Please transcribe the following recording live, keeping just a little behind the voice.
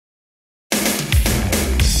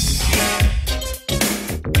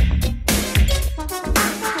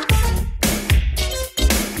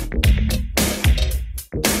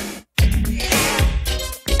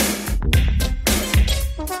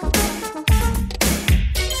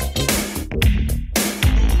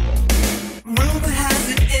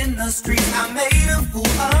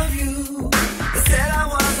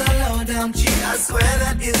swear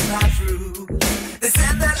that is not true. They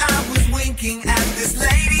said that I was winking at this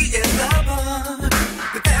lady in the bar,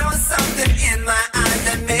 but there was something in my eyes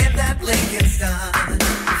that made that blinking start.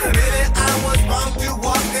 Maybe I was wrong to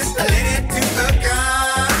walk this lady to her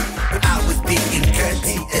car, but I was being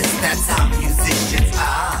courteous, that's how musicians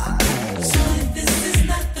are. So this is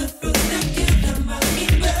not the fruit that killed the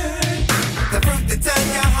mockingbird, the fruit that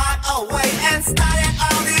turned your heart away and started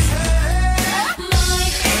all this hurt. My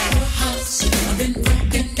whole house, I've been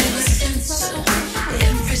broken ever since.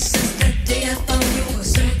 Ever since that day I found you,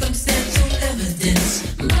 circumstantial evidence.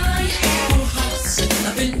 My whole house,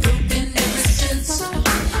 I've been broken ever since.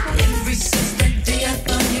 Ever since that day I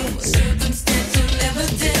found you, circumstantial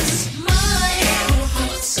evidence. My whole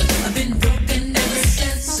house, I've been broken ever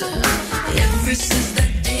since. Ever since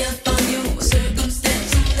that day I found you,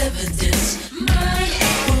 circumstantial evidence. My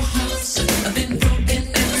whole house, I've been broken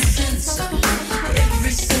ever since.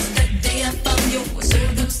 Ever since that day I found you,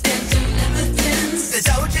 circumstantial evidence. They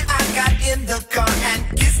told you I got in the car and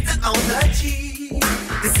kissed her on the cheek.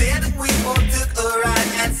 They said that we both took a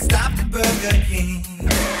ride and stopped at Burger King.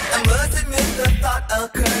 I must admit the thought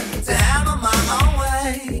occurred to have her my own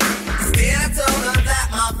way. Instead I told her that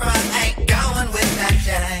my pride ain't going with that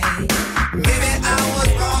chain. Maybe I was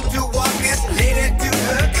wrong to walk this lady to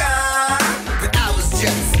her car, but I was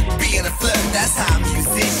just being a flirt, that's how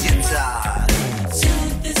musicians are. So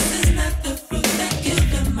this is not the fruit that killed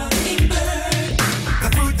the mockingbird, The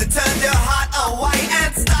fruit that turned your heart away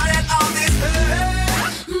and started all this hurt.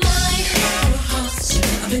 my whole house,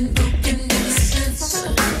 I've been broken ever since.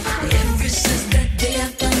 Ever since that day I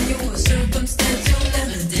found you, circumstantial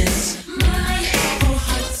evidence. My whole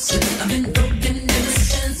house, I've been broken ever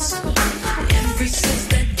since. Ever since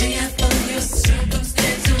that day I found you,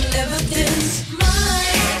 circumstantial evidence. My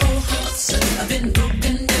whole house, I've been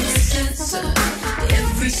broken ever since.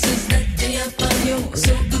 Ever since that day I found you,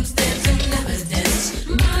 circumstantial evidence.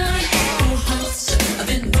 My whole house, I've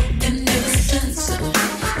been broken ever since.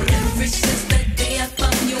 Ever since that day I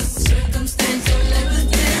found you, circumstantial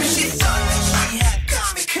evidence. She thought that she had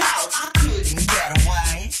got me caught, I couldn't get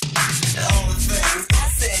away. All the things I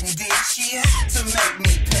said and did, she had to make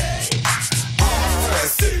me pay.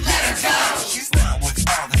 First, let her go, she's not with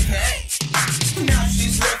all the pain. Now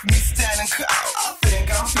she's left me standing cold, I think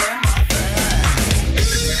I'm in my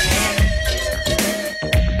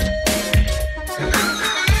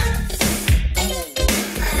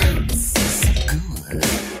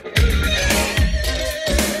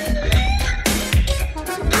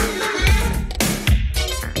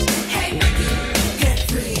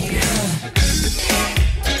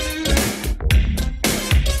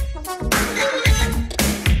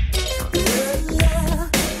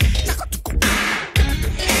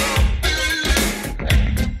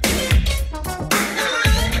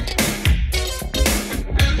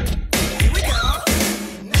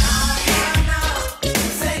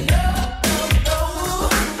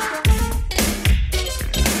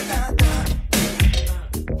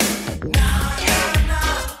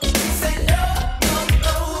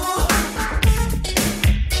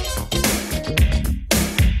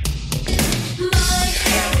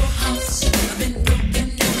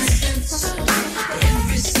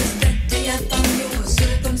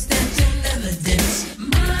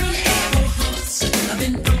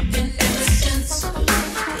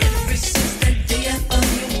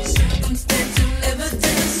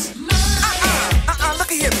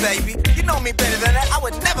baby, you know me better than that. I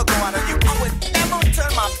would never go out on you. I would never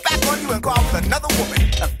turn my back on you and go out with another woman.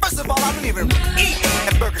 First of all, I don't even eat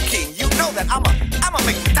at Burger King. You know that I'm a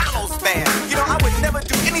McDonald's